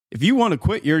If you want to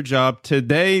quit your job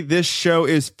today, this show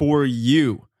is for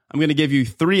you. I'm going to give you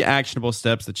 3 actionable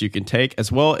steps that you can take,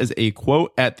 as well as a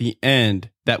quote at the end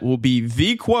that will be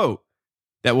the quote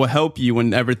that will help you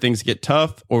whenever things get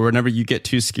tough or whenever you get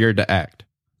too scared to act.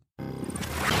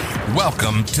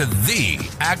 Welcome to the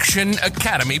Action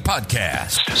Academy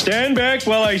Podcast. Stand back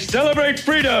while I celebrate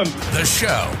freedom. The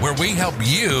show where we help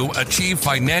you achieve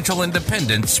financial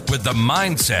independence with the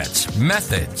mindsets,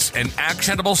 methods, and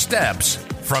actionable steps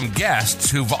from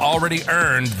guests who've already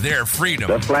earned their freedom.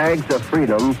 The flags of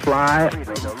freedom fly.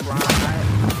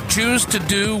 Choose to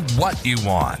do what you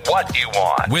want. What you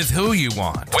want. With who you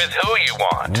want. With who you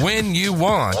want. When you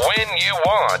want. When you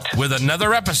want. With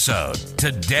another episode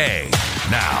today.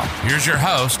 Now, here's your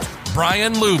host,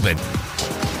 Brian Lubin.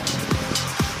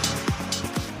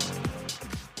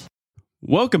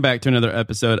 Welcome back to another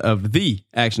episode of the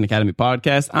Action Academy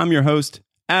Podcast. I'm your host,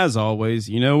 as always.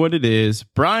 You know what it is.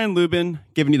 Brian Lubin,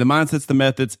 giving you the mindsets, the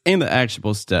methods, and the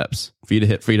actionable steps for you to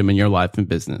hit freedom in your life and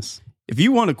business. If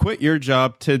you want to quit your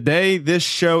job today, this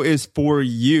show is for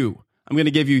you. I'm going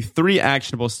to give you 3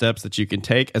 actionable steps that you can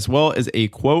take, as well as a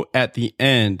quote at the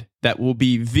end that will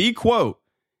be the quote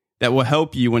that will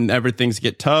help you whenever things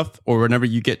get tough or whenever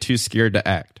you get too scared to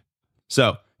act.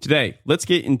 So today, let's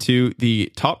get into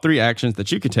the top 3 actions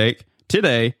that you can take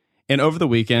today and over the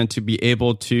weekend to be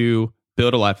able to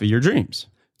build a life of your dreams.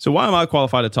 So why am I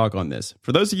qualified to talk on this?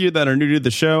 For those of you that are new to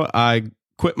the show, I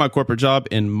quit my corporate job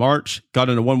in March, got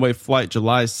on a one-way flight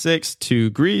July 6th to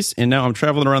Greece, and now I'm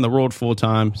traveling around the world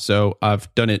full-time, so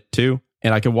I've done it too,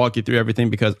 and I can walk you through everything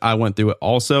because I went through it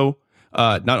also.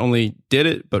 Not only did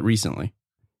it, but recently.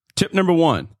 Tip number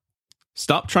 1,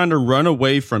 stop trying to run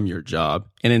away from your job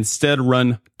and instead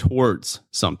run towards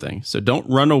something. So don't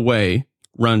run away,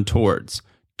 run towards.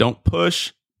 Don't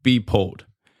push, be pulled.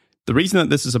 The reason that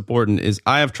this is important is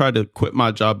I have tried to quit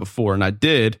my job before, and I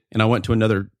did, and I went to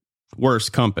another worse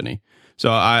company. So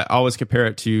I always compare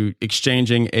it to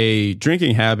exchanging a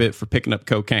drinking habit for picking up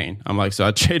cocaine. I'm like, so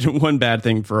I traded one bad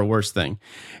thing for a worse thing.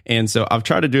 And so I've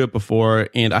tried to do it before,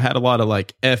 and I had a lot of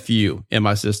like F you in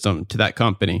my system to that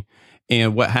company.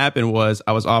 And what happened was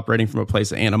I was operating from a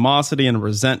place of animosity and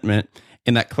resentment,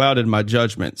 and that clouded my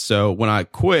judgment. So when I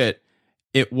quit,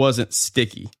 it wasn't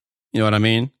sticky. You know what I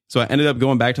mean? So I ended up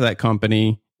going back to that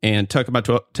company and tucking my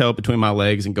tail between my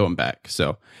legs and going back.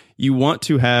 So you want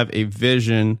to have a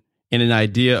vision and an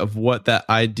idea of what that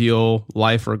ideal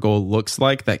life or goal looks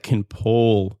like that can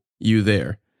pull you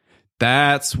there.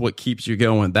 That's what keeps you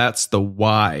going. That's the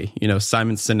why. You know,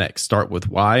 Simon Sinek, start with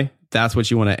why. That's what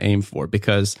you want to aim for,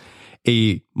 because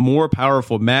a more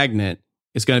powerful magnet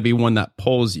is going to be one that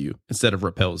pulls you instead of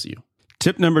repels you.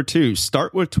 Tip number 2,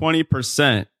 start with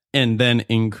 20% and then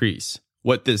increase.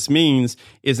 What this means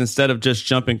is instead of just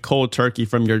jumping cold turkey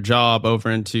from your job over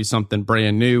into something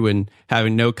brand new and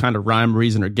having no kind of rhyme,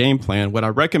 reason, or game plan, what I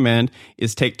recommend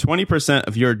is take 20%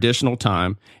 of your additional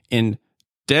time and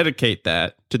dedicate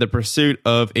that to the pursuit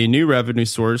of a new revenue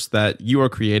source that you are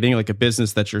creating, like a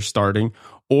business that you're starting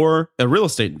or a real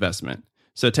estate investment.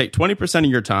 So take 20%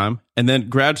 of your time and then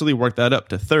gradually work that up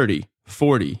to 30,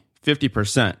 40,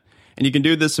 50%. And you can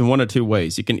do this in one of 2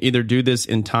 ways. You can either do this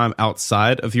in time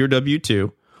outside of your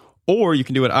W-2, or you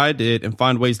can do what I did and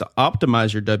find ways to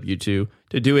optimize your W-2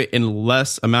 to do it in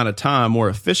less amount of time, more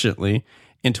efficiently,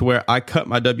 into where I cut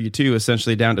my W-2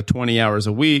 essentially down to 20 hours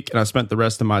a week. And I spent the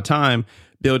rest of my time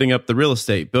building up the real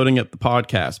estate, building up the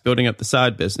podcast, building up the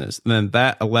side business. And then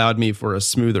that allowed me for a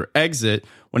smoother exit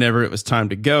whenever it was time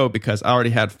to go, because I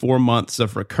already had 4 months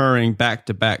of recurring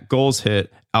back-to-back goals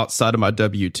hit outside of my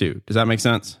W-2. Does that make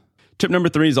sense? Tip number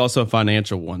 3 is also a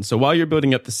financial one. So while you're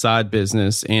building up the side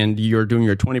business and you're doing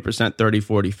your 20%, 30,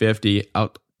 40, 50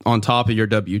 out on top of your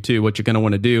W-2, what you're going to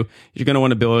want to do is you're going to want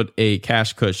to build a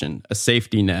cash cushion, a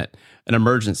safety net, an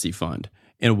emergency fund.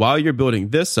 And while you're building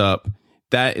this up,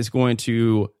 that is going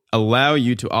to allow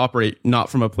you to operate not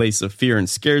from a place of fear and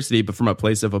scarcity, but from a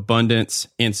place of abundance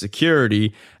and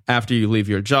security after you leave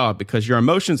your job, because your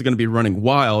emotions are going to be running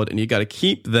wild and you got to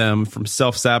keep them from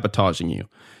self-sabotaging you.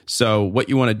 So what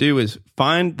you want to do is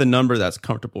find the number that's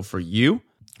comfortable for you.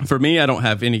 For me, I don't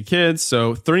have any kids,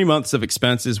 so 3 months of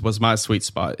expenses was my sweet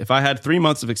spot. If I had 3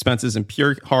 months of expenses in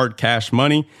pure hard cash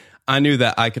money, I knew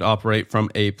that I could operate from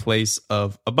a place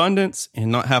of abundance and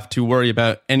not have to worry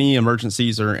about any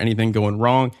emergencies or anything going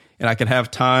wrong. And I could have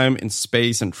time and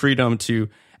space and freedom to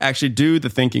actually do the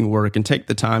thinking work and take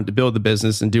the time to build the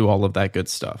business and do all of that good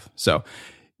stuff. So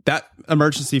that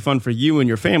emergency fund for you and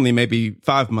your family may be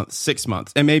 5 months, 6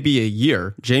 months, and maybe a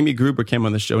year. Jamie Gruber came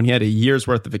on the show and he had a year's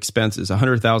worth of expenses,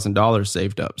 $100,000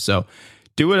 saved up. So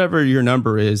do whatever your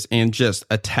number is and just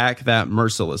attack that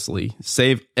mercilessly.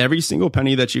 Save every single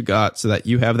penny that you got so that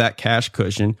you have that cash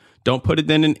cushion. Don't put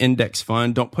it in an index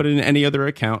fund. Don't put it in any other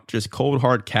account. Just cold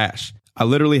hard cash. I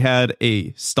literally had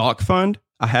a stock fund.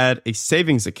 I had a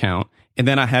savings account. And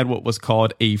then I had what was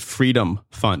called a freedom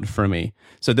fund for me.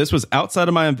 So this was outside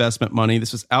of my investment money.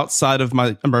 This was outside of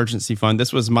my emergency fund.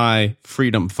 This was my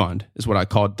freedom fund is what I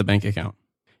called the bank account.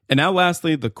 And now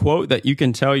lastly, the quote that you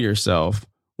can tell yourself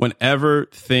whenever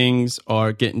things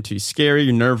are getting too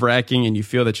scary, nerve-wracking, and you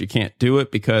feel that you can't do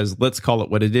it, because let's call it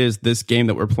what it is. This game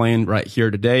that we're playing right here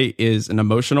today is an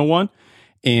emotional one,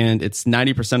 and it's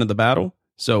 90% of the battle.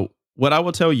 So what I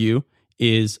will tell you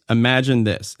is imagine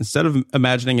this. Instead of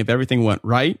imagining if everything went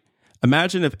right,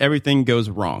 imagine if everything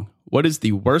goes wrong. What is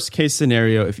the worst case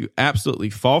scenario if you absolutely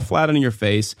fall flat on your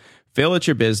face, fail at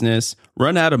your business,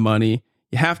 run out of money,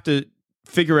 you have to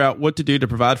figure out what to do to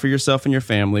provide for yourself and your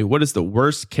family? What is the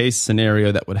worst case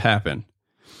scenario that would happen?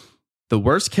 The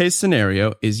worst case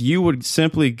scenario is you would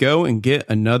simply go and get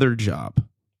another job.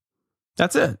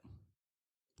 That's it.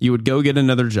 You would go get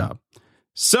another job.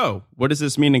 So, what does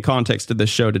this mean in context to this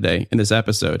show today, in this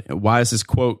episode? And why is this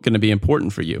quote going to be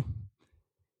important for you?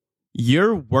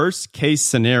 Your worst case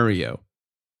scenario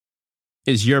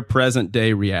is your present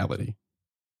day reality.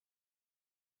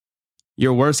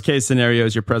 Your worst case scenario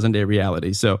is your present day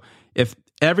reality. So, if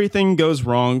everything goes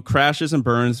wrong, crashes and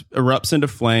burns, erupts into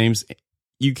flames,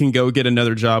 you can go get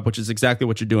another job, which is exactly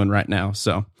what you're doing right now.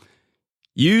 So,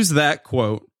 use that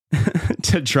quote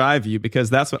to drive you, because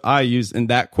that's what I use, and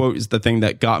that quote is the thing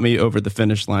that got me over the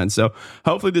finish line. So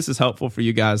hopefully this is helpful for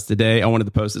you guys today. I wanted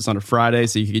to post this on a Friday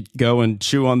so you could go and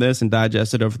chew on this and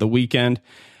digest it over the weekend.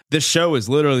 This show is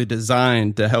literally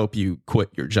designed to help you quit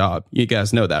your job. You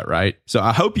guys know that, right? So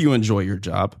I hope you enjoy your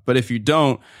job, but if you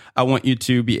don't, I want you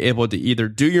to be able to either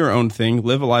do your own thing,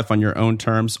 live a life on your own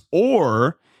terms,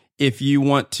 or if you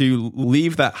want to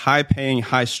leave that high-paying,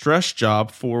 high-stress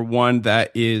job for one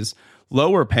that is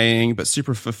lower paying but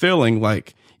super fulfilling,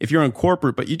 like if you're in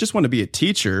corporate but you just want to be a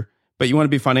teacher but you want to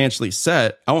be financially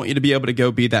set, I want you to be able to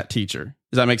go be that teacher.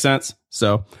 Does that make sense?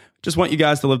 So just want you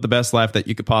guys to live the best life that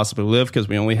you could possibly live, because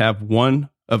we only have one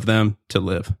of them to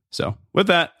live. So with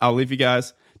that, I'll leave you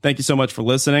guys. Thank you so much for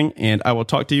listening, and I will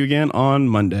talk to you again on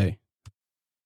Monday.